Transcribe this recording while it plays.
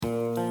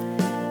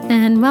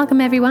and welcome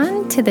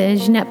everyone to the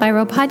Jeanette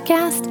Biro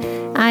podcast.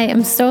 I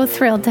am so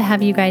thrilled to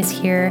have you guys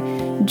here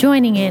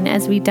joining in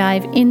as we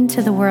dive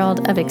into the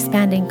world of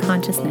expanding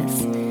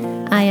consciousness.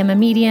 I am a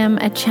medium,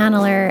 a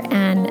channeler,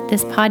 and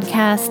this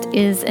podcast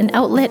is an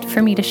outlet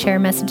for me to share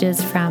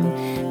messages from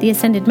the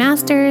Ascended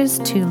Masters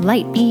to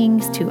light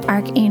beings to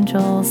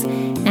archangels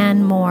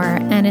and more.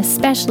 And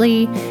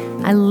especially,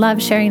 I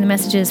love sharing the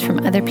messages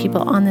from other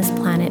people on this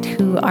planet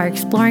who are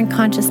exploring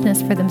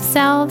consciousness for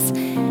themselves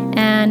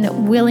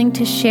and willing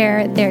to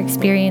share their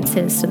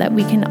experiences so that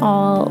we can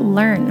all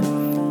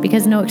learn,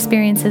 because no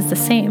experience is the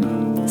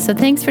same. So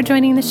thanks for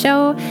joining the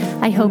show.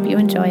 I hope you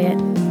enjoy it.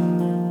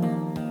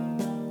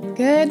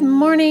 Good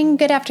morning,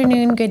 good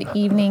afternoon, good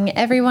evening,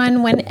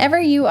 everyone. Whenever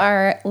you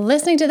are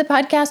listening to the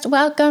podcast,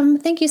 welcome.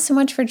 Thank you so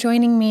much for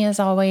joining me as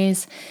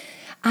always.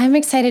 I'm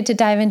excited to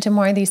dive into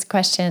more of these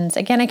questions.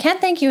 Again, I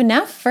can't thank you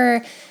enough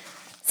for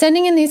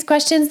sending in these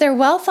questions. They're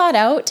well thought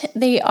out.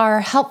 They are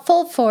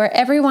helpful for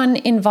everyone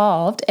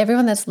involved,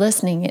 everyone that's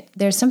listening.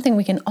 There's something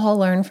we can all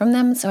learn from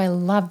them. So I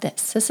love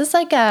this. This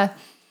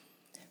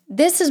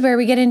is where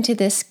we get into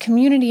this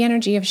community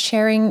energy of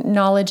sharing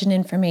knowledge and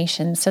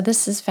information. So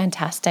this is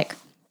fantastic.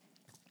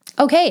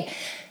 Okay,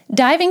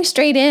 diving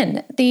straight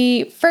in.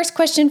 The first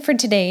question for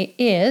today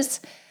is,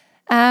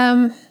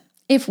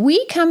 if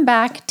we come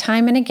back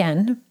time and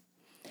again,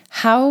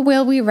 how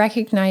will we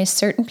recognize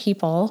certain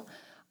people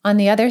on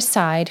the other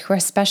side who are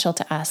special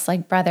to us,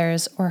 like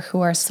brothers or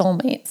who are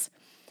soulmates?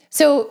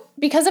 So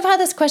because of how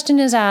this question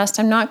is asked,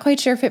 I'm not quite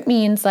sure if it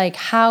means like,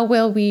 how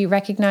will we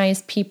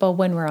recognize people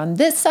when we're on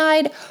this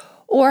side,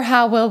 or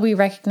how will we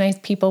recognize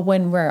people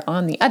when we're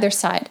on the other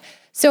side?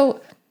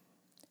 So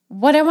I'm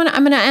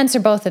going to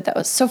answer both of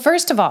those. So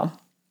first of all,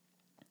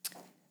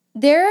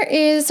 there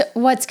is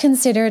what's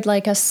considered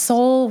like a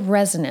soul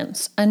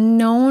resonance, a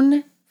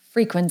known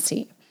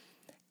frequency.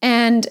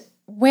 And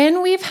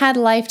when we've had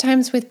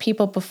lifetimes with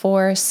people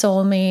before,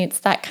 soulmates,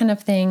 that kind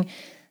of thing,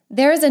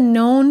 there is a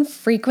known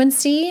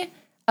frequency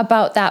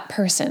about that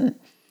person.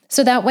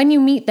 So that when you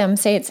meet them,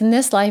 say it's in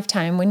this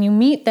lifetime, when you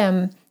meet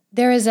them,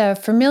 there is a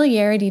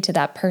familiarity to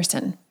that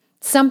person.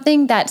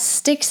 Something that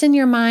sticks in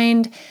your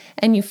mind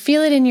and you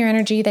feel it in your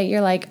energy that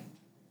you're like,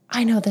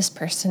 I know this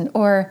person,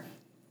 or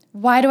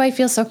why do I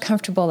feel so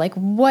comfortable? Like,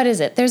 what is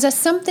it? There's a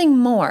something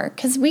more,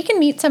 because we can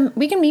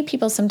meet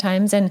people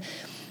sometimes and,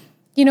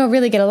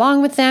 really get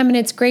along with them and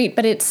it's great,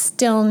 but it's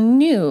still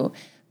new.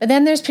 But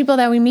then there's people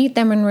that we meet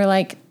them and we're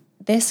like,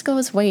 this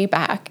goes way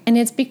back. And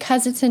it's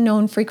because it's a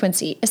known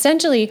frequency.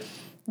 Essentially,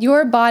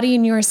 your body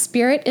and your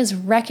spirit is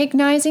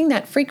recognizing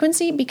that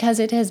frequency because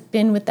it has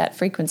been with that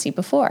frequency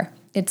before.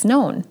 It's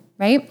known,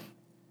 right?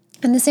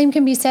 And the same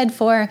can be said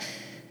for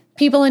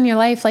people in your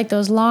life, like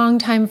those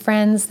longtime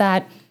friends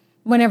that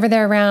whenever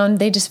they're around,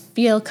 they just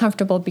feel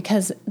comfortable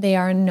because they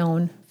are a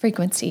known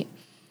frequency.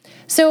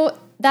 So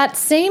that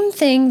same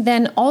thing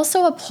then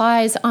also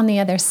applies on the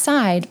other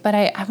side, but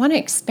I want to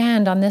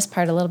expand on this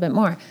part a little bit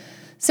more.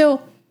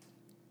 So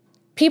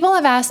people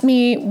have asked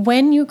me,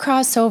 when you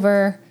cross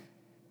over,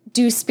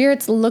 do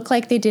spirits look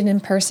like they did in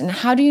person?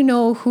 How do you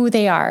know who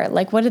they are?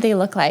 Like, what do they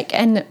look like?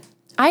 And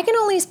I can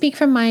only speak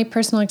from my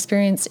personal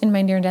experience in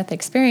my near-death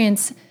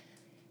experience,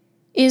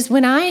 is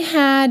when I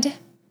had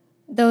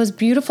those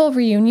beautiful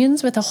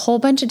reunions with a whole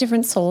bunch of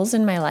different souls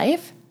in my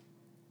life,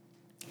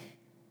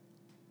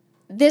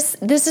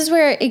 this is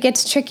where it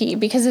gets tricky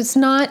because it's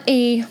not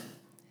a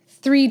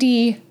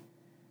 3D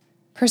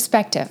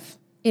perspective.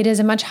 It is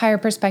a much higher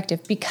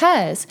perspective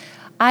because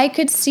I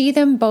could see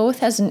them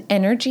both as an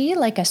energy,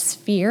 like a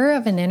sphere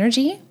of an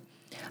energy.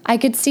 I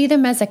could see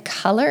them as a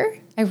color.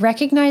 I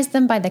recognized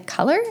them by the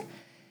color.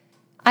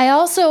 I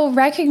also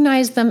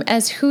recognized them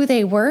as who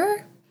they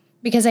were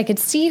because I could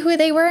see who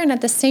they were, and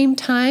at the same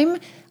time,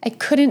 I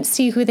couldn't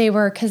see who they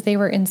were because they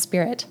were in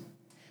spirit.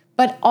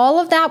 But all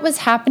of that was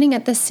happening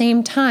at the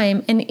same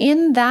time, and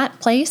in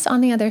that place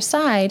on the other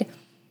side,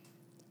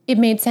 it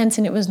made sense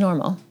and it was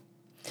normal.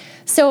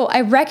 So I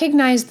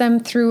recognized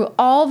them through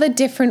all the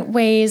different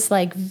ways,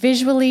 like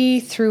visually,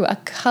 through a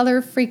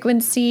color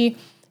frequency,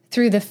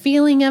 through the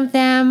feeling of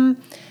them,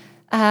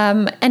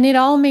 and it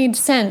all made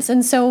sense.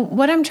 And so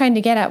what I'm trying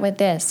to get at with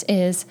this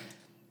is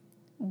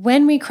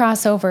when we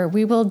cross over,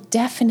 we will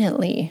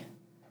definitely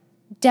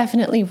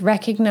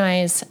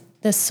recognize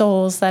the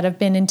souls that have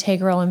been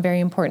integral and very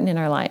important in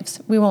our lives.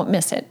 We won't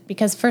miss it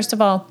because first of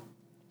all,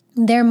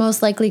 they're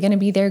most likely going to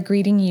be there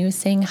greeting you,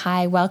 saying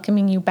hi,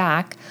 welcoming you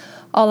back,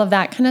 all of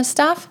that kind of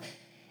stuff.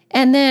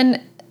 And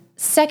then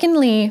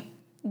secondly,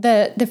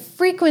 the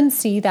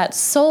frequency, that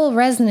soul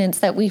resonance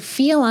that we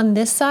feel on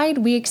this side,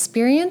 we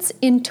experience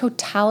in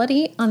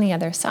totality on the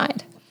other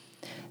side.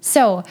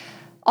 So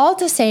all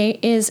to say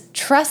is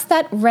trust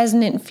that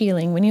resonant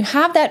feeling. When you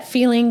have that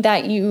feeling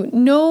that you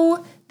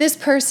know this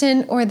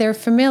person or they're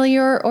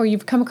familiar or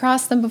you've come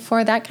across them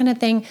before, that kind of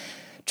thing,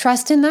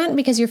 trust in that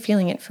because you're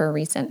feeling it for a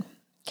reason.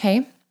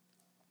 Okay?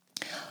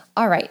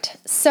 All right.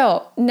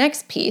 So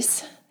next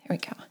piece. There we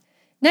go.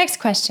 Next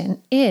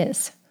question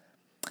is,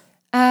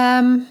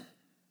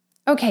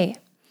 okay,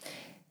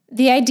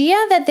 the idea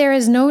that there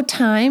is no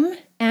time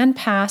and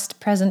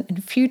past, present,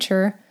 and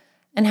future,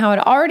 and how it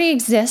already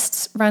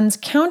exists runs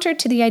counter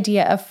to the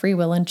idea of free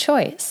will and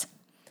choice.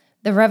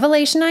 The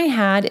revelation I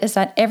had is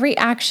that every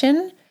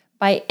action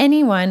by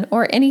anyone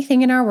or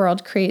anything in our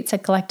world creates a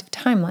collective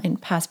timeline,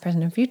 past,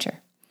 present, and future.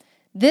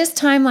 This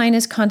timeline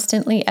is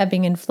constantly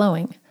ebbing and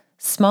flowing.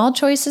 Small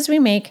choices we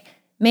make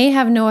may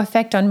have no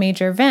effect on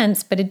major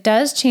events, but it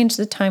does change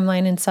the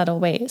timeline in subtle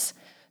ways.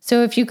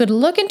 So if you could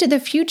look into the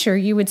future,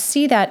 you would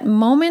see that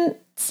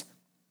moments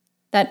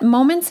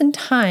in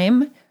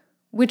time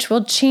which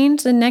will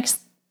change the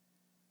next.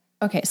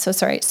 Okay,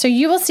 so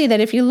you will see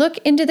that if you look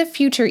into the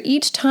future,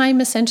 each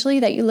time essentially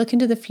that you look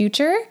into the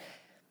future,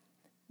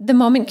 the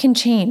moment can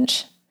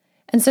change.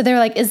 And so they're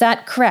like, is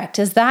that correct?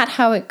 Is that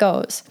how it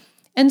goes?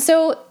 And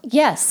so,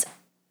 yes,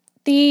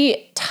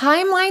 the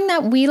timeline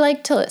that we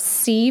like to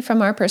see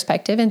from our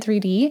perspective in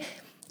 3D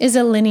is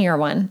a linear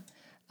one,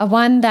 a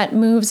one that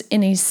moves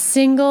in a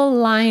single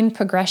line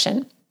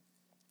progression.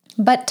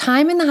 But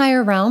time in the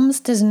higher realms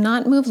does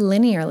not move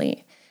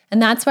linearly.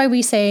 And that's why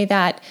we say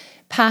that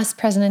past,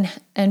 present,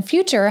 and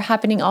future are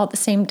happening all at the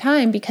same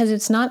time, because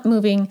it's not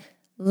moving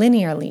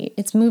linearly.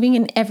 It's moving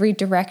in every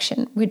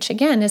direction, which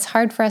again is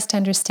hard for us to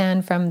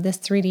understand from this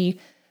 3D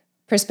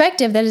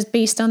perspective that is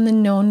based on the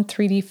known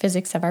 3D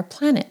physics of our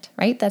planet,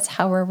 right? That's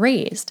how we're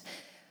raised.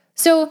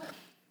 So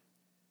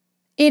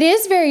it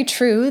is very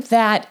true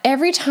that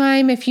every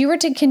time, if you were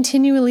to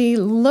continually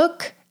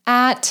look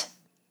at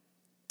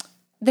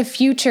the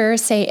future,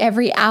 say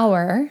every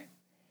hour,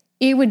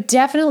 it would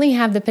definitely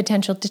have the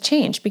potential to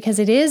change, because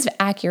it is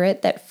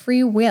accurate that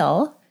free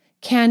will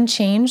can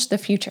change the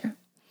future.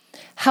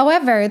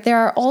 However, there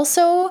are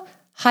also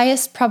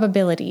highest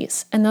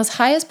probabilities, and those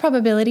highest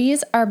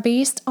probabilities are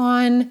based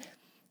on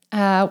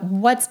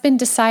what's been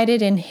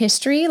decided in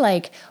history,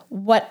 like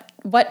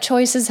what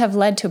choices have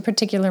led to a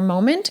particular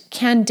moment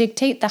can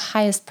dictate the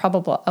highest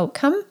probable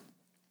outcome.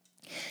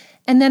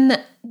 And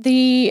then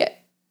the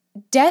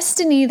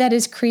destiny that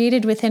is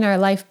created within our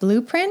life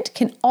blueprint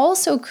can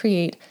also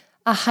create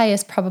a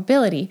highest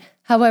probability.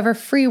 However,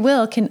 free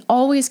will can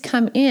always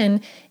come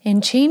in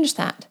and change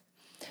that.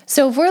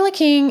 So if we're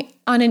looking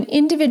on an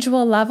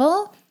individual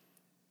level,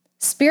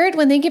 Spirit,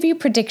 when they give you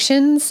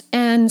predictions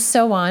and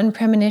so on,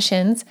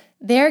 premonitions,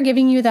 they're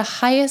giving you the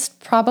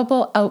highest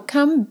probable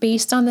outcome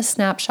based on the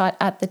snapshot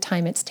at the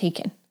time it's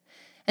taken.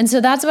 And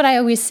so that's what I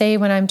always say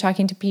when I'm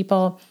talking to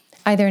people,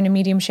 either in a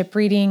mediumship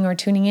reading or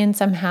tuning in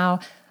somehow.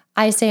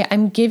 I say,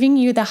 I'm giving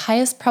you the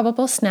highest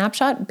probable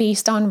snapshot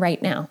based on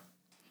right now,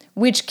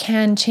 which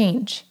can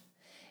change.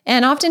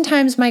 And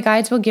oftentimes my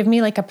guides will give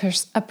me like a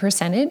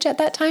percentage at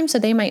that time. So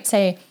they might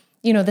say,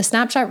 the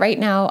snapshot right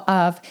now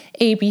of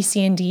A, B,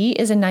 C, and D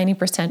is a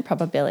 90%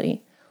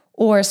 probability.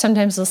 Or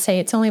sometimes they'll say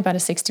it's only about a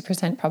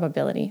 60%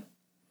 probability.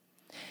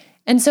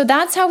 And so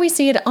that's how we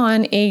see it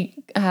on a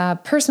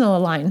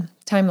personal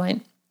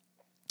timeline.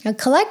 A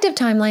collective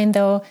timeline,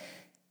 though,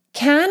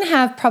 can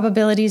have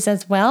probabilities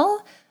as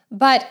well,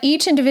 but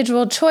each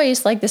individual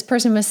choice, like this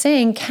person was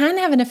saying, can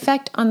have an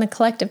effect on the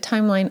collective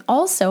timeline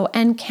also,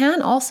 and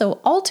can also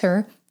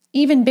alter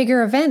even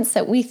bigger events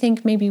that we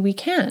think maybe we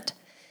can't.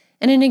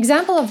 And an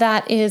example of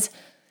that is,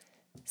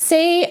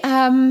 say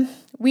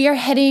we are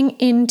heading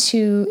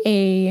into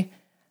a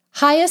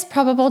highest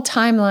probable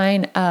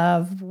timeline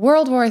of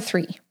World War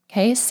III.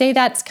 Okay, say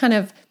that's kind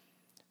of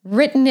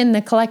written in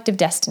the collective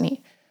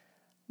destiny.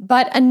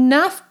 But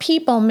enough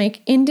people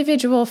make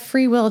individual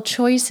free will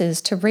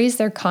choices to raise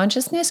their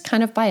consciousness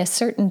kind of by a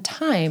certain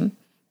time,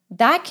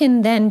 that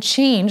can then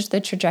change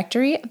the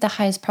trajectory of the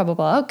highest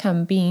probable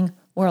outcome being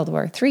World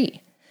War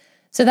III.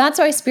 So that's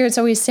why Spirit's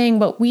always saying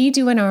what we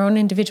do in our own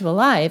individual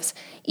lives,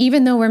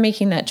 even though we're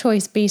making that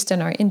choice based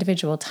on our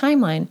individual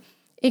timeline,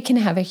 it can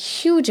have a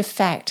huge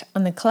effect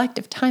on the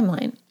collective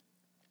timeline.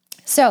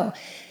 So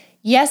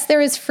yes,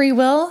 there is free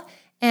will,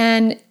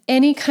 and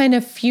any kind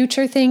of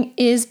future thing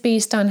is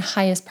based on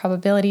highest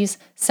probabilities.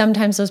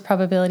 Sometimes those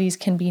probabilities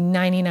can be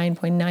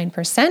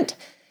 99.9%,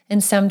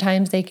 and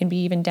sometimes they can be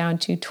even down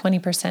to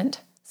 20%.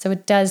 So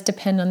it does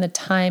depend on the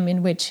time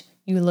in which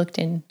you looked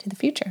into the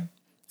future.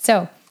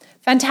 So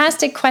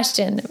fantastic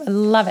question.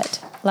 Love it.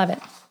 Love it.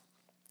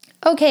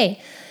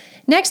 Okay.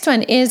 Next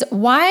one is,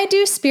 why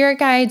do spirit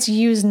guides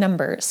use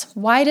numbers?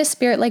 Why does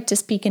Spirit like to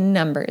speak in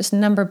numbers,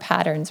 number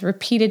patterns,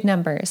 repeated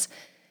numbers?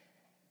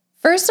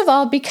 First of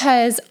all,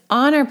 because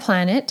on our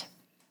planet,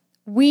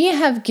 we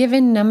have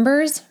given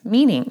numbers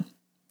meaning.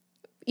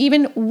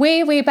 Even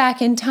way, way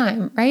back in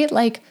time, right?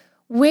 Like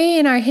way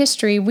in our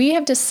history, we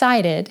have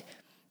decided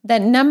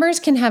that numbers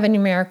can have a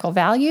numerical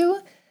value,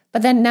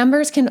 but that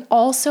numbers can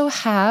also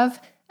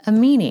have a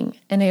meaning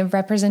and a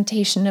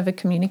representation of a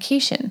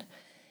communication.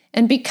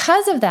 And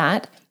because of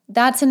that,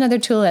 that's another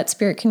tool that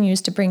Spirit can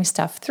use to bring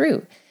stuff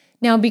through.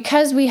 Now,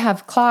 because we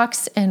have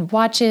clocks and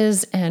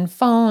watches and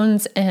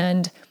phones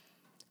and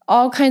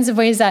all kinds of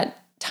ways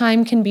that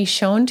time can be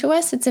shown to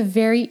us, it's a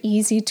very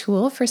easy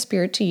tool for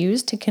Spirit to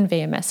use to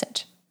convey a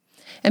message.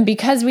 And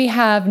because we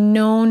have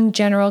known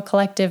general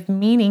collective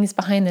meanings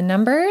behind the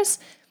numbers,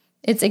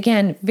 it's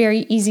again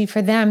very easy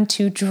for them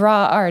to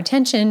draw our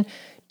attention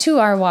to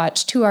our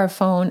watch, to our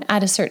phone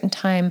at a certain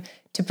time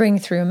to bring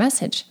through a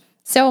message.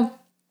 So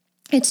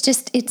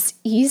it's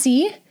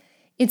easy,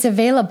 it's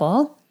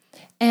available,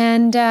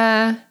 and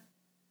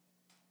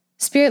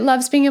Spirit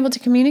loves being able to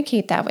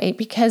communicate that way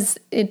because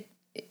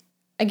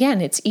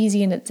it's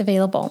easy and it's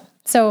available.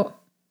 So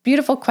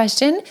beautiful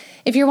question.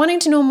 If you're wanting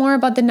to know more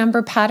about the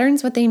number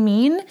patterns, what they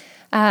mean,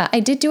 I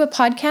did do a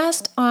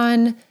podcast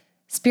on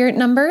spirit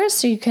numbers,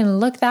 so you can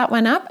look that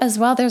one up as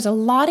well. There's a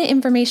lot of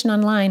information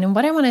online. And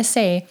what I want to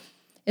say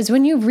is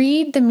when you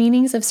read the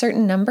meanings of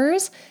certain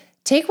numbers,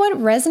 take what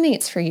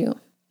resonates for you.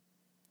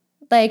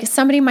 Like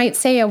somebody might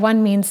say a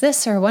 1 means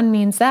this or 1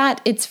 means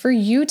that. It's for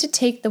you to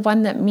take the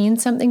one that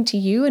means something to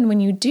you. And when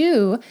you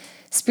do,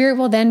 Spirit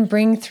will then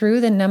bring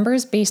through the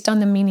numbers based on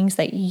the meanings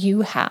that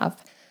you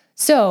have.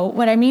 So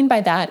what I mean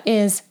by that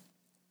is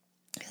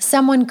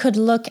someone could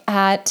look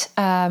at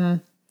a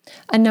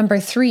number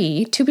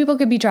 3. 2 people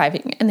could be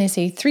driving and they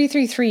say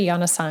 333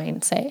 on a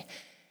sign, say.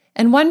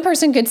 And one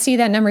person could see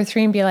that number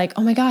 3 and be like,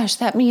 oh my gosh,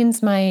 that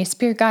means my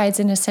spirit guides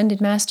and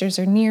ascended masters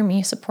are near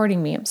me,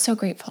 supporting me. I'm so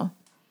grateful.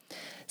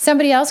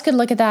 Somebody else could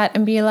look at that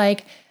and be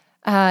like,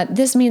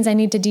 this means I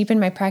need to deepen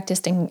my practice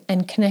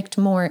and connect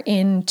more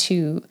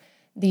into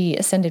the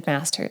ascended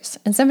masters.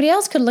 And somebody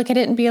else could look at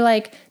it and be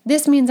like,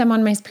 this means I'm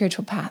on my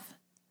spiritual path,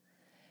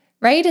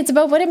 right? It's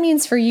about what it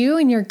means for you,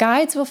 and your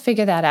guides will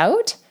figure that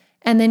out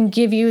and then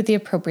give you the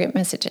appropriate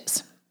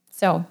messages.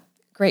 So,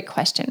 great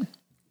question.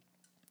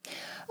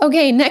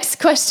 Okay, next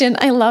question.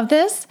 I love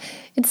this.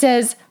 It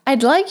says,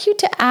 I'd like you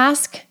to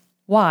ask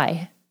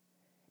why.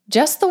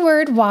 Just the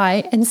word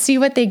why and see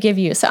what they give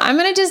you. So I'm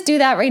going to just do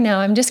that right now.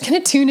 I'm just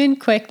going to tune in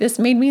quick. This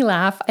made me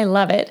laugh. I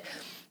love it.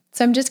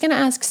 So I'm just going to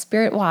ask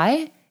Spirit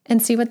why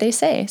and see what they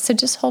say. So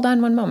just hold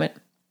on one moment.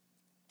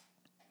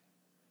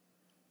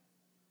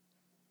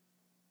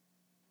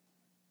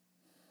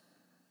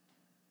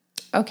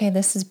 Okay,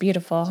 this is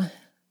beautiful.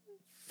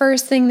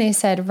 First thing they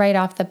said right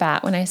off the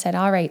bat when I said,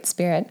 all right,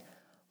 Spirit,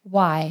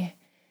 why?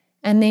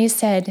 And they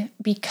said,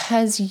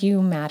 because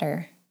you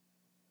matter.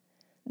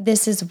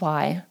 This is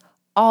why.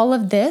 All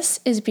of this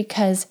is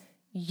because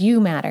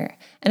you matter.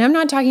 And I'm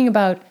not talking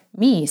about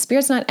me.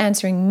 Spirit's not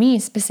answering me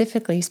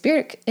specifically.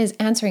 Spirit is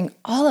answering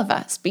all of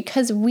us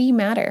because we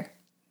matter.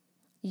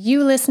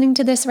 You listening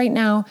to this right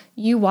now,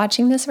 you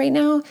watching this right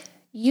now,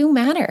 you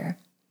matter.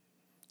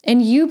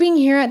 And you being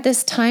here at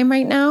this time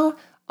right now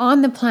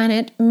on the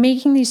planet,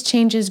 making these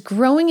changes,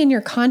 growing in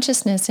your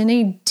consciousness in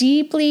a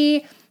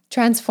deeply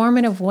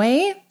transformative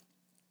way,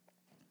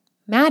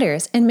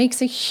 matters and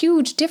makes a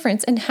huge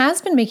difference and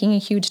has been making a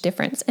huge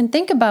difference. And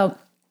think about,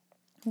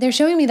 they're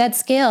showing me that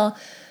scale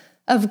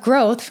of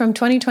growth from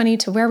 2020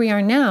 to where we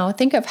are now.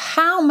 Think of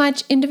how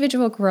much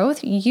individual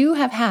growth you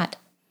have had.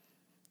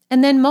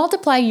 And then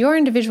multiply your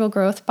individual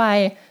growth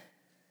by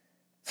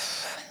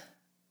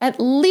at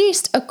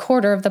least a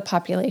quarter of the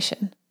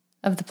population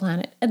of the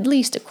planet, at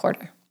least a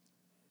quarter.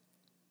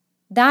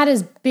 That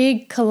is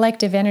big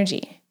collective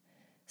energy.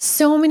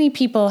 So many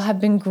people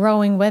have been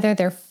growing, whether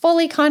they're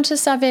fully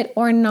conscious of it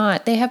or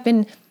not. They have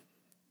been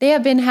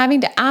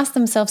having to ask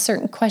themselves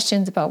certain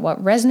questions about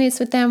what resonates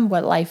with them,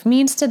 what life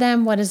means to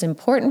them, what is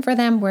important for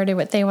them, where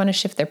do they want to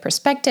shift their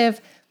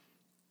perspective,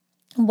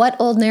 what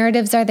old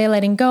narratives are they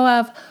letting go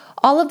of.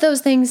 All of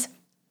those things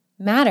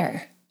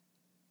matter.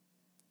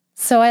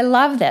 So I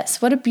love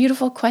this. What a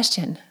beautiful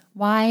question.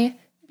 Why?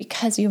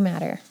 Because you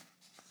matter.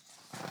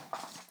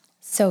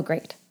 So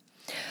great.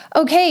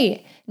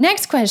 Okay.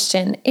 Next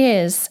question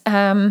is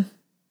there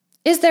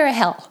a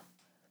hell?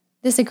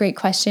 This is a great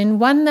question,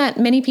 one that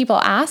many people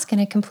ask,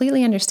 and I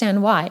completely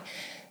understand why.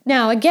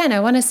 Now, again, I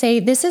want to say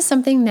this is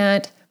something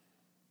that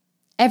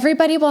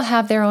everybody will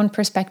have their own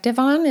perspective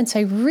on, and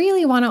so I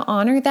really want to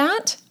honor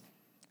that,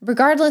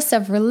 regardless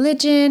of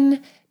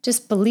religion,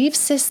 just belief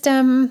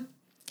system,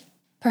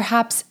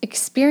 perhaps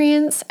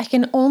experience. I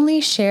can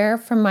only share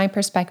from my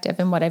perspective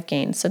and what I've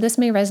gained. So this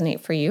may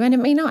resonate for you, and it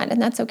may not,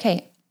 and that's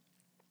okay.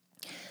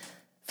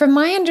 From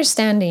my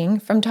understanding,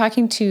 from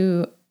talking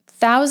to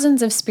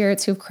thousands of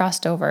spirits who've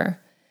crossed over,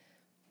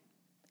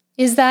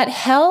 is that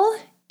hell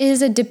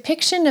is a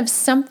depiction of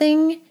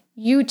something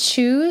you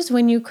choose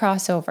when you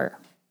cross over.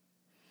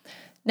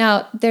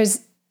 Now,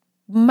 there's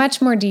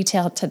much more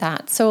detail to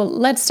that. So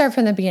let's start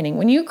from the beginning.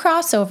 When you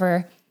cross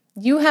over,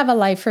 you have a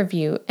life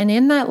review. And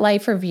in that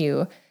life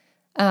review,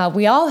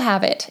 we all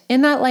have it.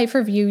 In that life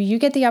review, you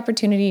get the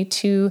opportunity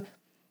to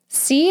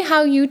see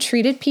how you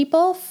treated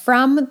people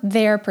from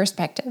their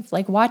perspective,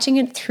 like watching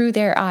it through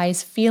their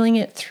eyes, feeling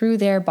it through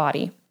their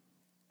body.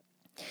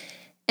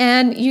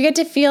 And you get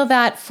to feel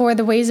that for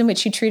the ways in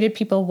which you treated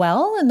people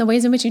well and the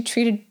ways in which you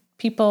treated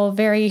people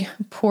very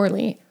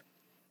poorly.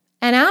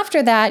 And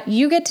after that,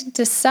 you get to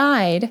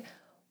decide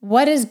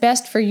what is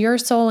best for your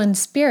soul and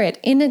spirit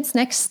in its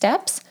next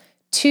steps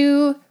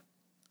to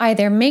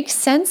either make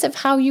sense of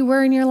how you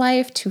were in your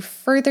life, to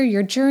further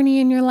your journey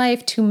in your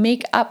life, to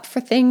make up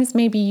for things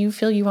maybe you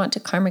feel you want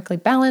to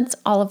karmically balance,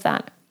 all of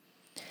that.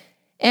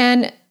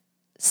 And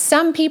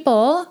some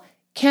people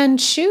can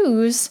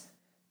choose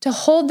to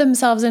hold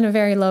themselves in a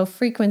very low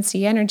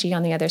frequency energy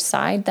on the other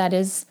side that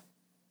is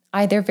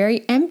either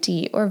very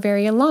empty or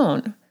very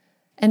alone.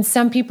 And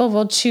some people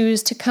will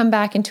choose to come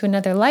back into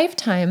another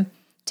lifetime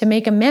to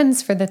make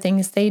amends for the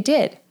things they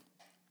did.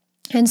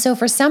 And so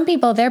for some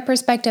people, their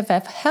perspective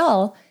of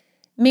hell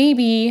may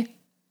be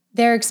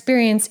their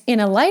experience in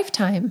a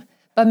lifetime,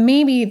 but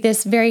maybe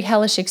this very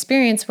hellish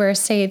experience where,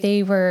 say,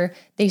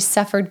 they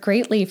suffered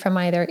greatly from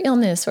either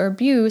illness or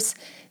abuse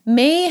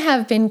may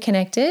have been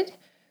connected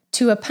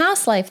to a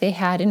past life they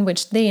had in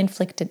which they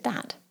inflicted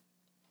that.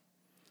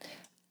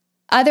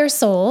 Other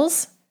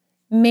souls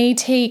may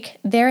take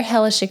their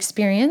hellish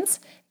experience,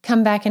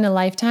 come back in a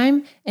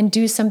lifetime, and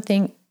do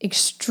something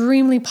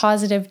extremely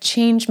positive,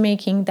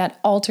 change-making that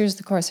alters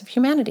the course of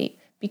humanity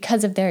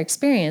because of their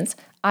experience,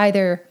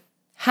 either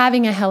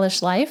having a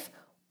hellish life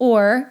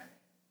or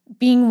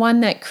being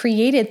one that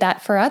created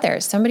that for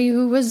others, somebody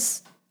who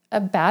was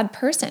a bad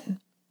person.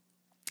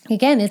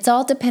 Again, it's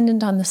all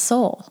dependent on the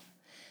soul.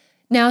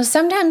 Now,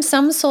 sometimes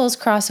some souls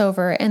cross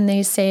over and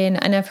they say,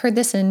 and I've heard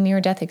this in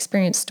near-death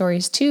experience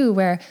stories too,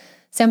 where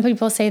some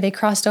people say they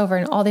crossed over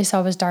and all they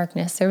saw was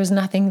darkness. There was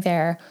nothing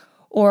there.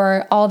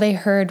 Or all they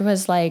heard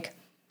was like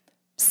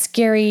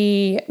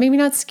scary, maybe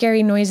not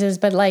scary noises,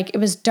 but like it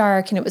was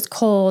dark and it was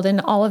cold and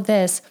all of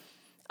this.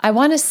 I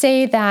want to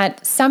say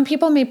that some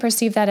people may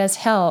perceive that as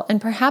hell,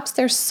 and perhaps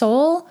their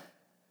soul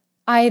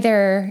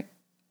either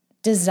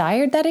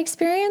desired that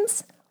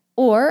experience,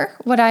 or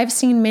what I've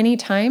seen many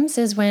times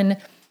is when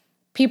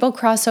people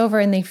cross over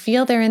and they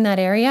feel they're in that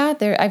area.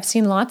 I've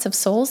seen lots of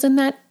souls in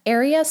that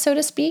area, so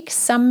to speak.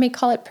 Some may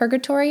call it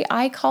purgatory.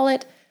 I call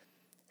it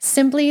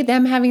simply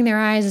them having their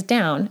eyes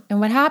down. And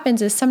what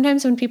happens is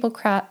sometimes when people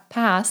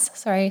pass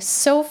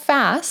so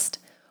fast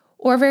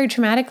or very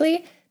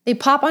traumatically, they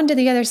pop onto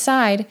the other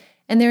side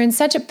and they're in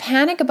such a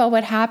panic about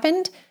what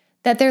happened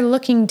that they're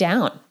looking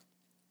down.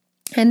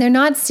 And they're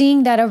not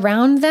seeing that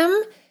around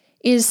them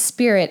is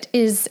spirit,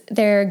 is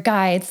their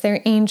guides,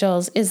 their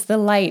angels, is the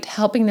light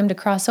helping them to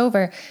cross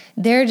over.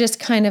 They're just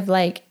kind of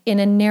like in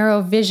a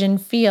narrow vision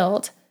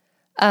field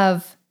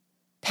of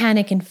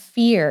panic and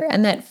fear.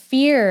 And that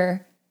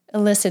fear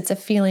elicits a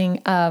feeling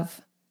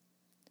of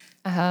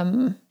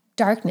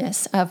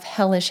darkness, of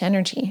hellish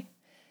energy.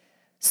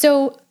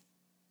 So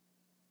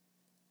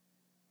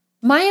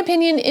my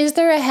opinion, is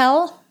there a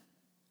hell?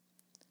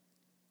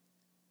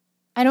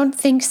 I don't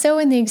think so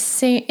in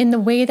the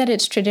way that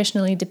it's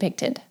traditionally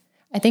depicted.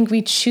 I think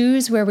we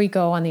choose where we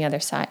go on the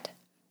other side.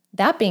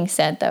 That being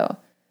said, though,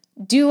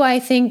 do I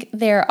think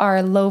there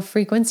are low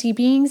frequency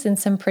beings and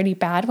some pretty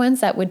bad ones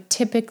that would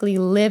typically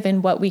live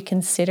in what we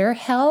consider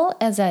hell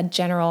as a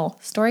general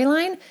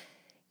storyline?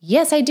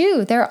 Yes, I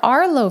do. There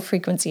are low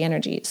frequency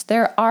energies.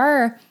 There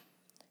are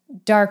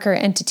darker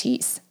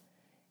entities.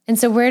 And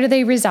so where do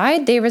they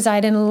reside? They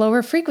reside in a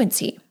lower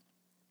frequency.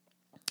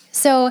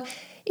 So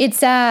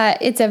it's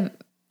a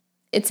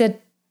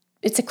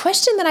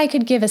question that I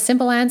could give a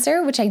simple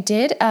answer, which I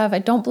did, of I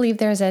don't believe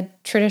there's a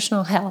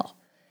traditional hell.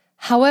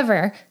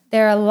 However,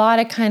 there are a lot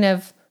of kind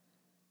of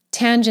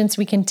tangents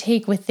we can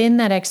take within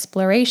that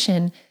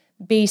exploration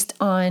based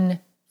on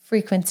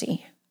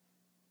frequency.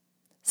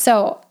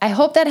 So I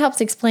hope that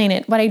helps explain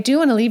it. What I do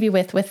want to leave you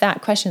with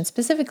that question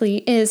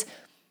specifically is,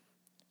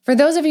 for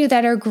those of you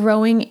that are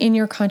growing in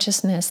your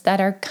consciousness,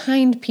 that are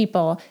kind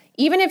people,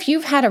 even if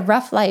you've had a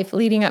rough life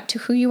leading up to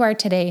who you are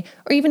today,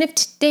 or even if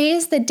today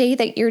is the day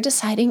that you're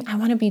deciding, I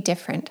want to be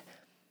different,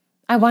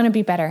 I want to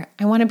be better,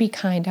 I want to be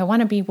kind, I want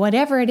to be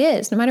whatever it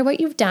is, no matter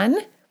what you've done,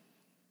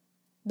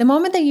 the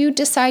moment that you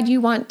decide you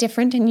want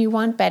different and you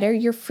want better,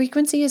 your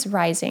frequency is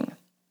rising.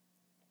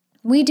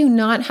 We do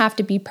not have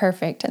to be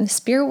perfect, and the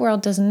spirit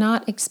world does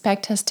not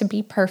expect us to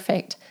be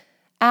perfect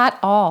at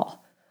all.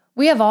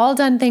 We have all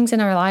done things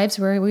in our lives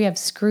where we have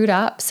screwed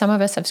up. Some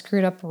of us have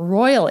screwed up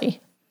royally.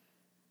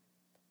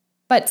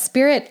 But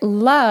Spirit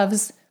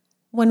loves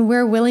when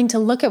we're willing to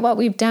look at what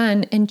we've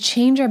done and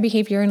change our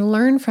behavior and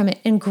learn from it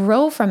and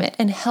grow from it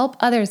and help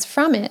others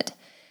from it.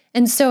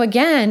 And so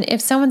again, if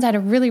someone's had a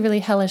really, really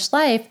hellish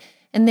life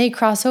and they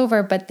cross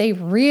over, but they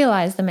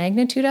realize the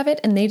magnitude of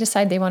it and they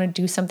decide they want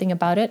to do something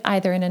about it,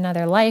 either in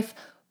another life,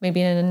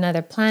 maybe in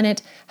another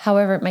planet,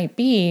 however it might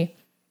be,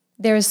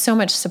 there is so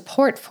much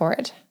support for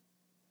it.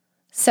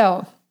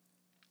 So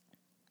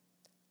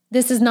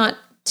this is not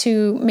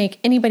to make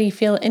anybody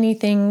feel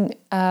anything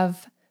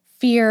of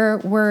fear,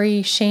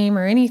 worry, shame,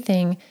 or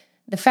anything.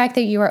 The fact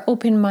that you are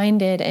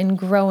open-minded and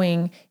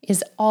growing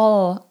is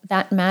all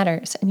that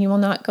matters, and you will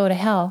not go to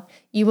hell.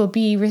 You will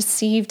be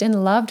received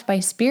and loved by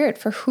Spirit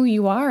for who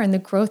you are and the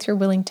growth you're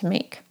willing to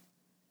make.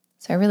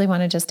 So I really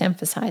want to just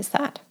emphasize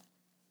that.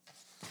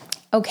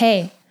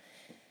 Okay.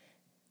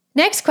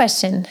 Next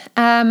question.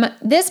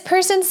 This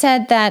person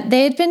said that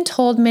they had been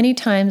told many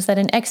times that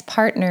an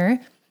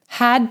ex-partner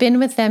had been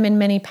with them in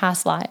many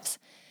past lives.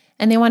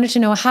 And they wanted to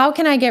know, how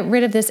can I get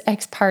rid of this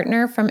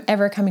ex-partner from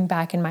ever coming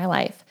back in my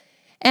life?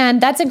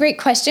 And that's a great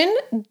question.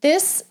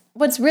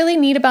 What's really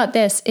neat about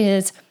this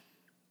is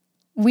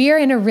we are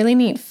in a really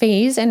neat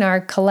phase in our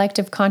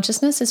collective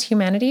consciousness as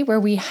humanity where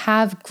we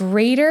have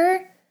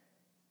greater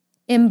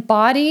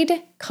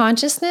embodied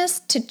consciousness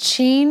to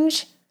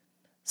change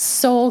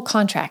soul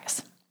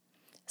contracts.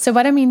 So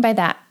what I mean by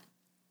that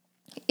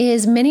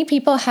is many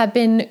people have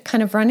been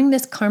kind of running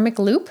this karmic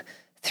loop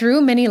through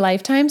many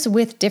lifetimes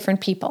with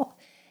different people.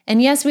 And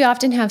yes, we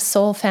often have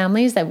soul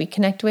families that we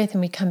connect with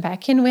and we come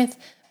back in with,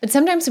 but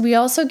sometimes we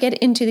also get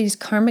into these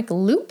karmic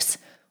loops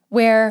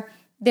where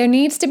there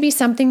needs to be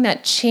something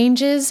that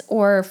changes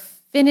or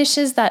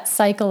finishes that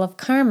cycle of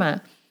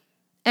karma.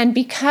 And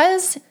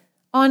because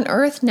on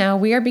earth now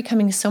we are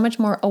becoming so much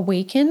more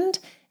awakened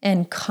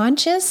and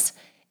conscious,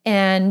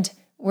 and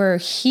we're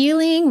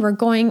healing, we're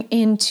going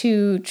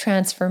into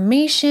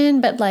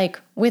transformation, but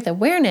like with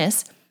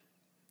awareness,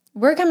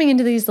 we're coming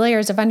into these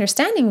layers of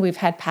understanding we've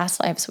had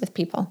past lives with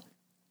people.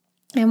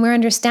 And we're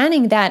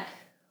understanding that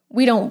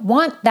we don't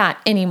want that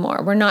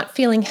anymore. We're not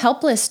feeling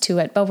helpless to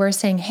it, but we're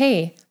saying,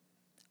 hey,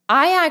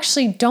 I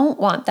actually don't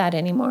want that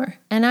anymore.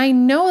 And I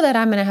know that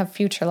I'm going to have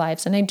future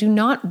lives, and I do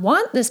not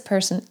want this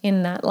person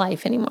in that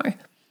life anymore.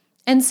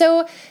 And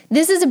so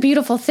this is a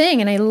beautiful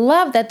thing. And I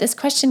love that this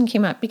question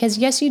came up because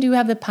yes, you do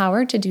have the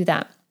power to do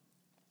that.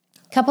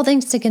 A couple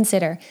things to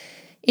consider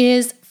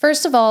is,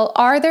 first of all,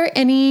 are there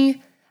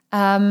any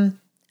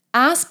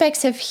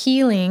aspects of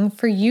healing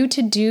for you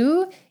to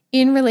do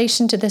in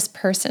relation to this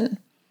person?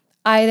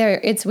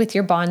 Either it's with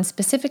your bond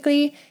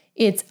specifically,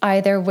 it's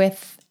either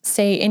with,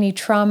 say, any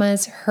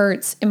traumas,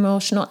 hurts,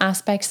 emotional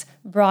aspects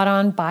brought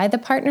on by the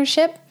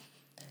partnership.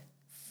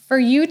 For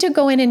you to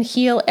go in and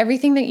heal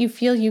everything that you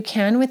feel you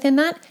can within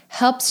that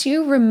helps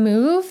you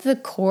remove the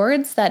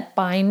cords that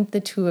bind the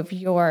two of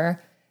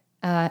your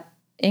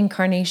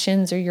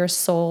incarnations or your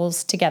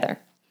souls together.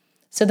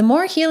 So the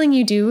more healing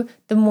you do,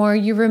 the more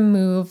you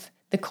remove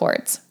the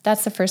cords.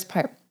 That's the first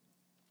part.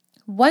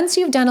 Once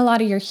you've done a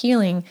lot of your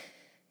healing,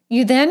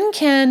 you then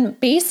can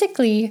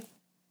basically,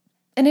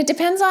 and it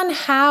depends on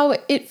how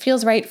it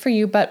feels right for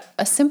you, but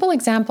a simple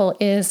example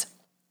is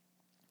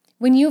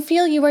when you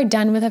feel you are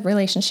done with a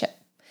relationship,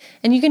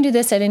 and you can do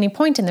this at any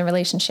point in the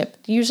relationship.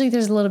 Usually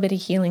there's a little bit of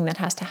healing that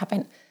has to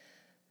happen.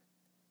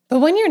 But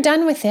when you're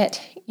done with it,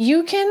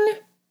 you can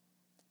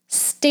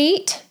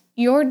state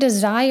your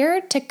desire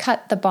to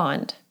cut the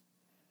bond.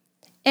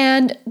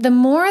 And the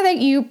more that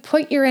you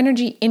put your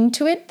energy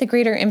into it, the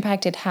greater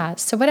impact it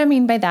has. So what I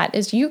mean by that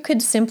is you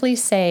could simply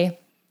say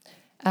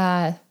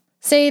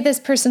this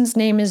person's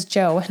name is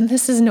Joe, and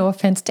this is no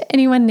offense to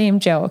anyone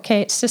named Joe,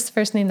 okay? It's just the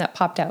first name that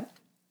popped out.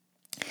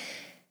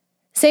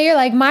 Say you're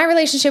like, my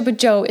relationship with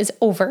Joe is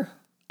over.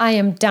 I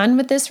am done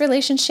with this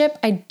relationship.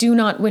 I do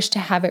not wish to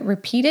have it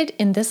repeated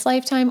in this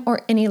lifetime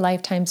or any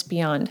lifetimes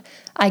beyond.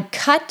 I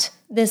cut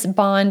this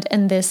bond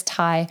and this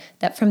tie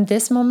that from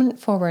this moment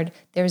forward,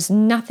 there's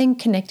nothing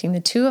connecting the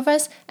two of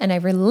us, and I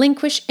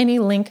relinquish any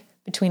link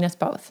between us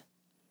both.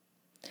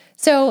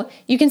 So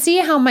you can see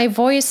how my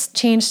voice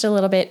changed a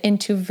little bit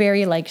into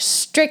very like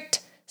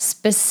strict,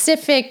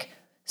 specific,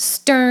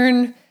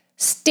 stern,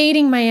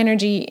 stating my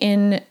energy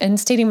in and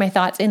stating my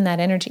thoughts in that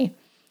energy.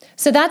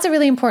 So that's a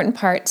really important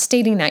part,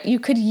 stating that. You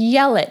could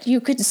yell it, you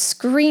could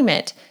scream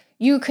it,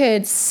 you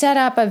could set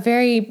up a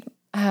very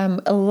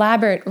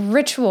elaborate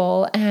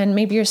ritual, and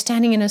maybe you're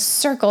standing in a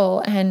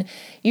circle and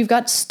you've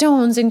got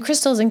stones and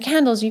crystals and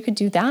candles. You could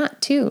do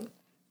that too.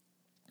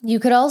 You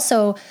could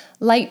also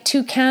light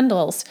 2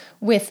 candles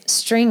with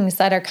strings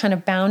that are kind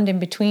of bound in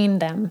between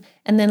them,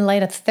 and then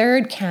light a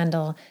 3rd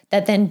candle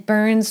that then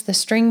burns the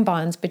string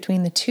bonds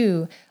between the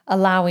two,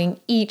 allowing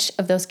each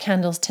of those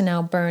candles to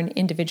now burn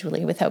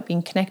individually without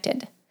being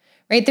connected,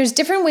 right? There's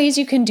different ways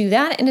you can do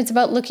that, and it's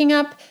about looking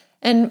up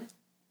and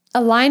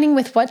aligning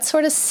with what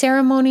sort of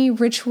ceremony,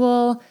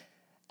 ritual,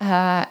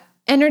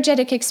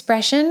 energetic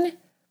expression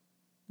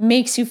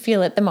makes you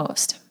feel it the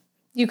most.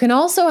 You can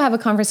also have a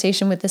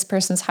conversation with this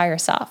person's higher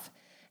self.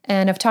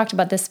 And I've talked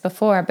about this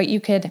before, but you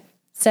could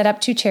set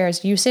up 2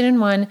 chairs. You sit in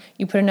one,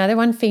 you put another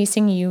one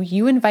facing you.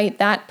 You invite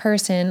that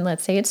person,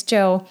 let's say it's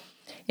Joe,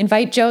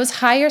 invite Joe's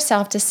higher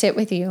self to sit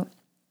with you.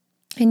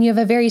 And you have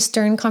a very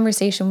stern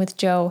conversation with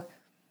Joe.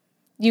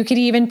 You could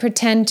even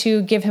pretend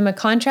to give him a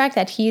contract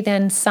that he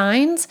then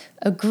signs,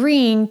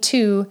 agreeing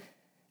to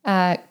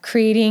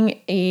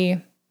creating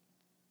a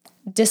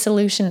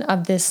dissolution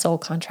of this soul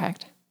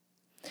contract.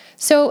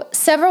 So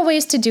several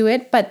ways to do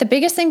it, but the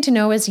biggest thing to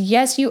know is,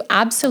 yes, you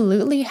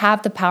absolutely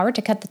have the power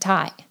to cut the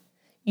tie.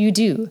 You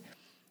do.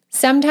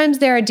 Sometimes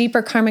there are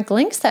deeper karmic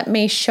links that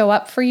may show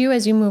up for you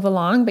as you move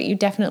along, but you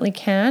definitely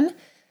can.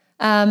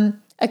 A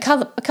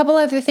couple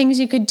other things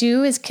you could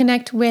do is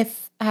connect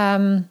with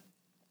an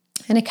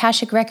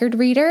Akashic record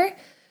reader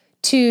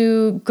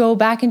to go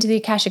back into the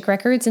Akashic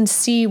records and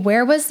see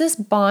where was this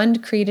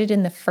bond created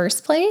in the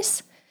first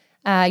place.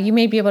 You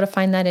may be able to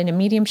find that in a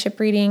mediumship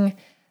reading,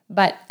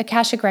 but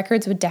Akashic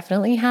records would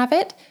definitely have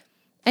it.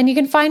 And you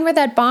can find where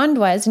that bond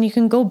was, and you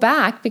can go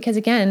back because,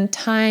 again,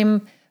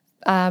 time,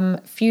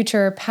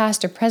 future,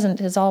 past, or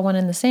present is all one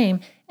and the same.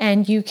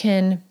 And you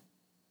can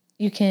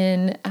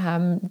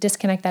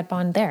disconnect that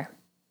bond there.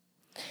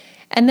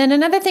 And then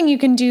another thing you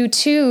can do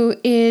too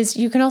is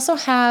you can also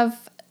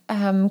have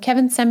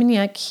Kevin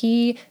Semeniuk.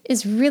 He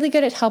is really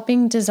good at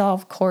helping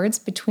dissolve cords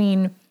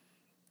between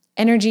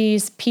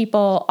energies,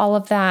 people, all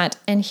of that.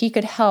 And he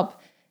could help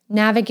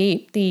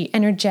navigate the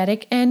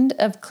energetic end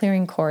of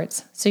clearing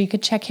cords. So you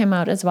could check him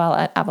out as well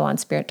at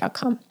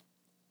avalonspirit.com.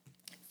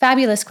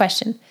 Fabulous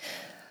question.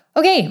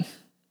 Okay,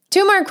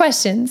 two more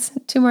questions.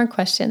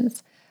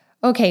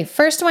 Okay,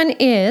 first one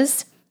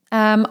is,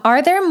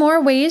 are there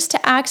more ways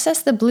to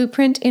access the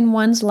blueprint in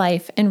one's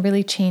life and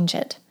really change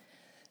it?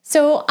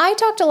 So I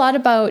talked a lot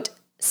about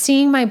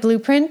seeing my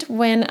blueprint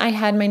when I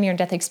had my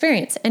near-death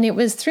experience, and it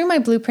was through my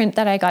blueprint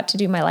that I got to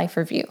do my life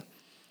review.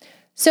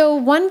 So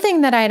one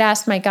thing that I'd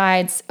asked my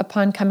guides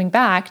upon coming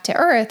back to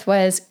Earth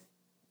was,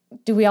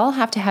 do we all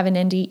have to have an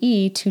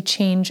NDE to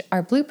change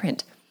our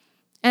blueprint?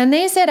 And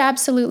they said,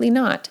 absolutely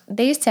not.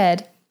 They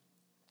said,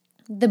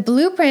 the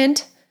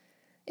blueprint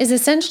is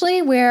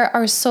essentially where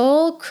our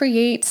soul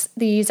creates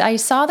these. I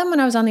saw them when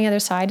I was on the other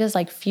side as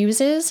like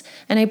fuses,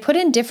 and I put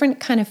in different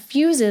kind of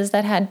fuses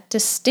that had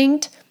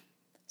distinct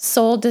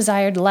soul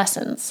desired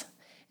lessons.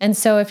 And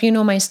so if you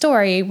know my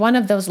story, one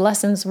of those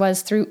lessons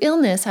was through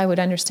illness, I would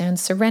understand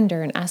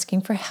surrender and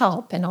asking for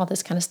help and all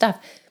this kind of stuff.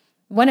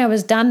 When I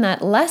was done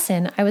that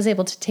lesson, I was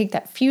able to take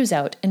that fuse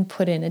out and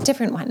put in a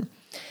different one.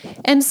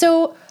 And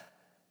so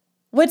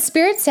what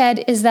Spirit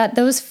said is that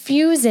those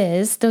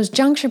fuses, those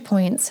juncture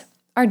points,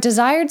 are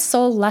desired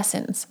soul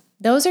lessons.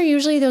 Those are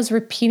usually those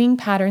repeating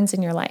patterns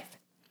in your life.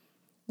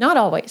 Not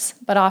always,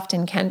 but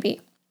often can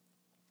be.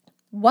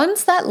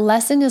 Once that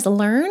lesson is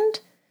learned,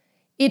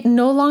 it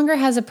no longer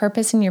has a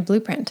purpose in your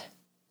blueprint.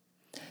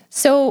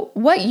 So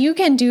what you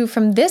can do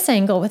from this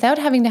angle without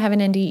having to have an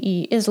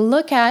NDE is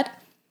look at,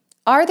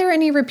 are there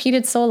any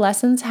repeated soul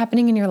lessons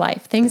happening in your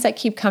life? Things that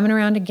keep coming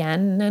around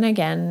again and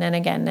again and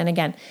again and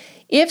again.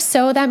 If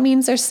so, that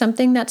means there's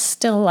something that's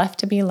still left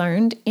to be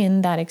learned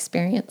in that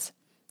experience.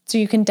 So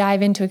you can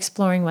dive into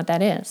exploring what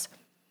that is.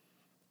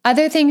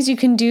 Other things you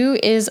can do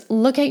is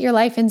look at your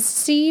life and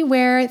see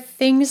where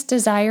things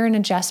desire an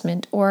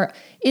adjustment, or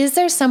is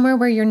there somewhere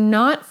where you're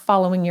not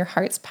following your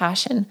heart's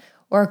passion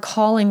or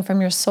calling from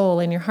your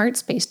soul in your heart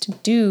space to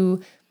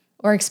do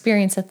or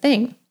experience a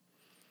thing?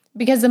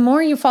 Because the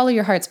more you follow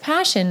your heart's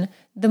passion,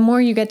 the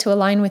more you get to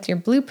align with your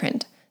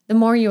blueprint. The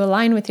more you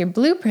align with your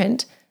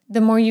blueprint,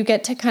 the more you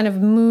get to kind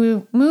of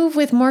move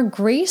with more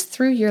grace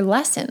through your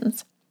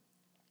lessons.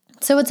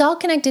 So it's all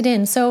connected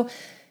in. So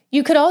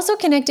you could also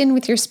connect in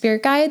with your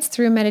spirit guides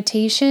through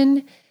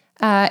meditation,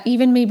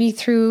 even maybe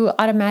through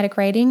automatic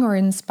writing or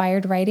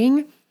inspired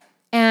writing,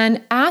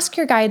 and ask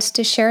your guides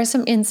to share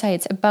some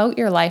insights about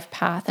your life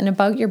path and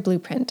about your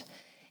blueprint,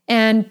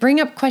 and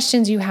bring up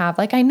questions you have.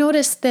 Like, I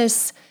noticed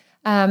this,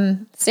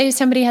 say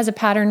somebody has a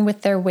pattern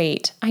with their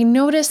weight. I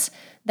notice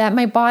that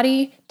my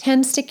body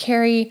tends to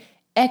carry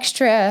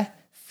extra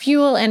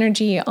fuel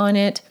energy on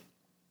it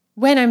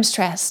when I'm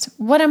stressed.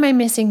 What am I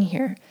missing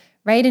here?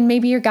 Right? And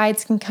maybe your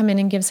guides can come in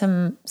and give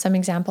some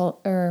example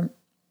or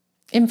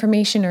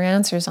information or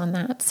answers on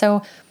that.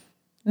 So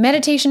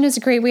meditation is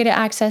a great way to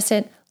access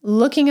it.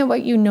 Looking at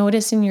what you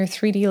notice in your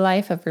 3D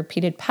life of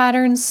repeated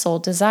patterns, soul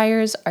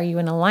desires. Are you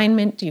in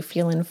alignment? Do you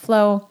feel in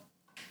flow?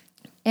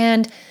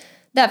 And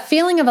that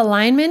feeling of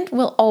alignment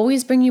will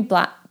always bring you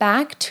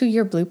back to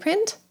your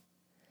blueprint.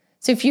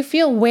 So if you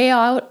feel way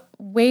out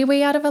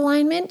of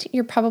alignment,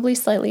 you're probably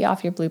slightly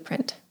off your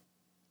blueprint.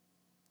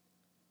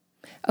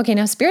 Okay,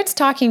 now Spirit's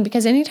talking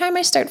because anytime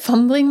I start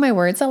fumbling my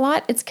words a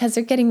lot, it's because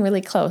they're getting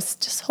really close.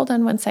 Just hold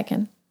on one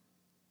second.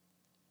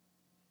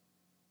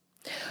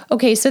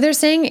 Okay, so they're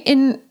saying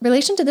in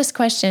relation to this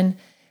question,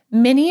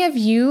 many of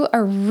you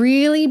are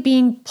really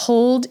being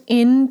pulled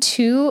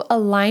into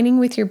aligning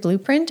with your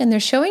blueprint. And they're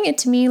showing it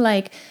to me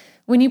like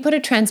when you put a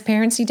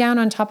transparency down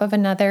on top of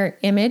another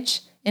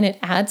image and it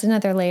adds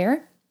another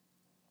layer.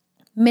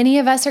 Many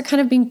of us are kind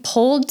of being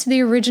pulled to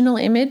the original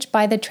image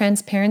by the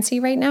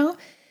transparency right now.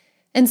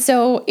 And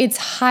so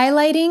it's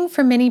highlighting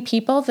for many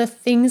people the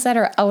things that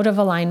are out of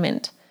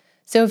alignment.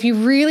 So if you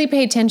really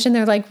pay attention,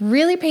 they're like,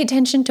 really pay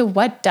attention to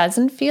what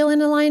doesn't feel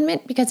in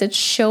alignment because it's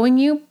showing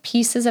you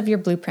pieces of your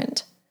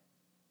blueprint.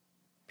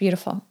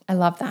 Beautiful. I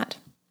love that.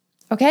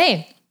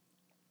 Okay.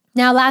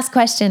 Now, last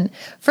question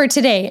for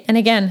today. And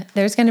again,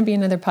 there's going to be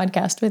another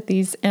podcast with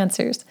these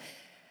answers.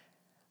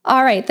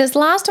 All right. This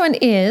last one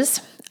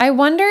is, I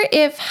wonder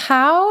if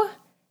how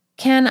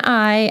can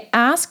I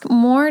ask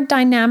more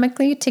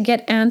dynamically to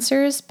get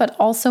answers, but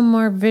also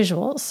more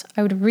visuals?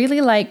 I would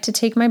really like to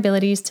take my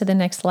abilities to the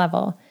next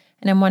level,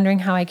 and I'm wondering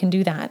how I can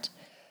do that.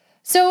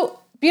 So,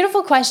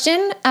 beautiful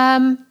question.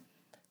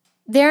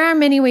 There are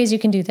many ways you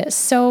can do this.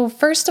 So,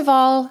 first of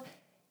all,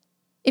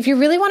 if you're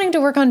really wanting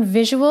to work on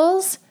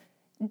visuals,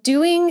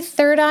 doing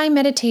third eye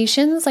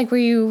meditations, like where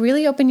you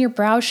really open your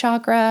brow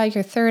chakra,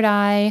 your third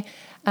eye,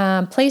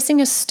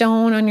 placing a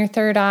stone on your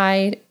third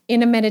eye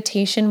in a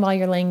meditation while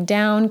you're laying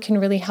down can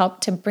really help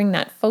to bring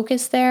that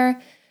focus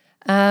there.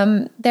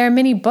 There are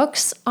many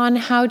books on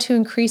how to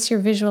increase your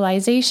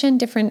visualization,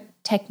 different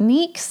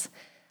techniques.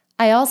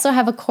 I also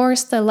have a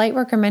course, the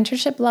Lightworker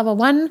Mentorship Level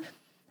 1,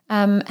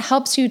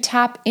 helps you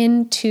tap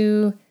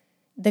into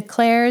the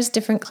clairs,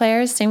 different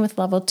clairs, same with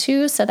Level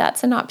 2, so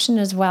that's an option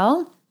as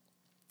well.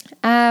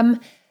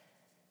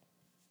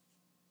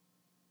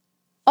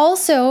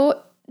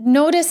 Also,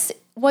 notice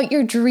what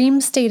your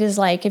dream state is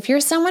like. If you're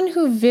someone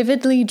who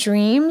vividly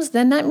dreams,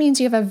 then that means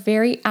you have a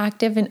very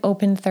active and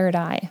open third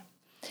eye.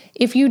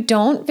 If you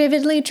don't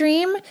vividly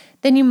dream,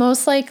 then you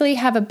most likely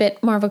have a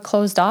bit more of a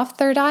closed off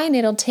third eye, and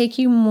it'll take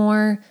you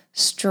more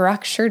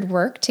structured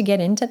work to get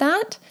into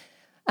that.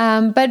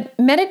 But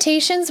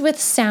meditations with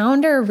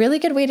sound are a really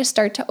good way to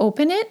start to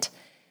open it.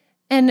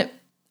 And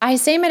I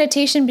say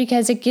meditation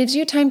because it gives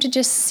you time to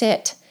just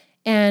sit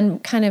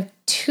and kind of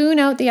tune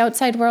out the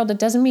outside world. It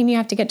doesn't mean you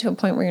have to get to a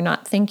point where you're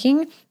not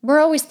thinking. We're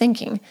always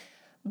thinking.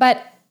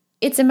 But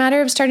it's a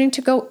matter of starting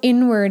to go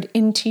inward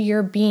into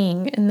your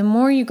being. And the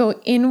more you go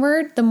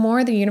inward, the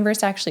more the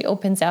universe actually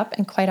opens up.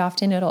 And quite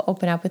often it'll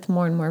open up with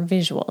more and more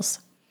visuals.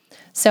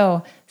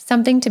 So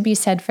something to be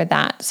said for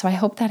that. So I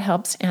hope that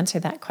helps answer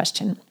that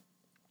question.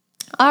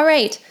 All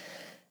right.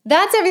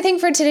 That's everything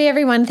for today,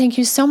 everyone. Thank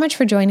you so much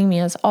for joining me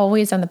as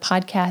always on the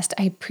podcast.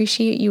 I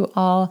appreciate you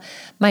all.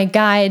 My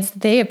guides,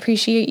 they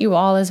appreciate you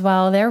all as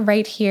well. They're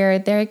right here.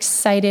 They're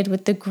excited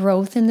with the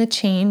growth and the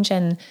change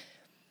and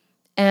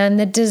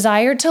the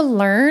desire to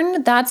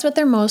learn. That's what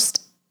they're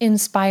most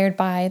inspired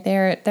by.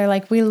 They're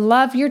like, we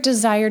love your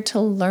desire to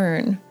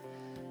learn.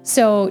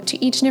 So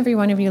to each and every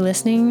one of you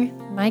listening,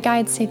 my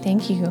guides say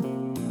thank you.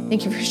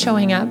 Thank you for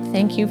showing up.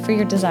 Thank you for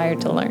your desire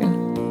to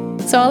learn.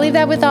 So I'll leave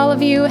that with all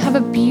of you. Have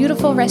a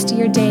beautiful rest of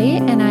your day,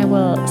 and I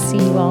will see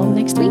you all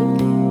next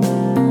week.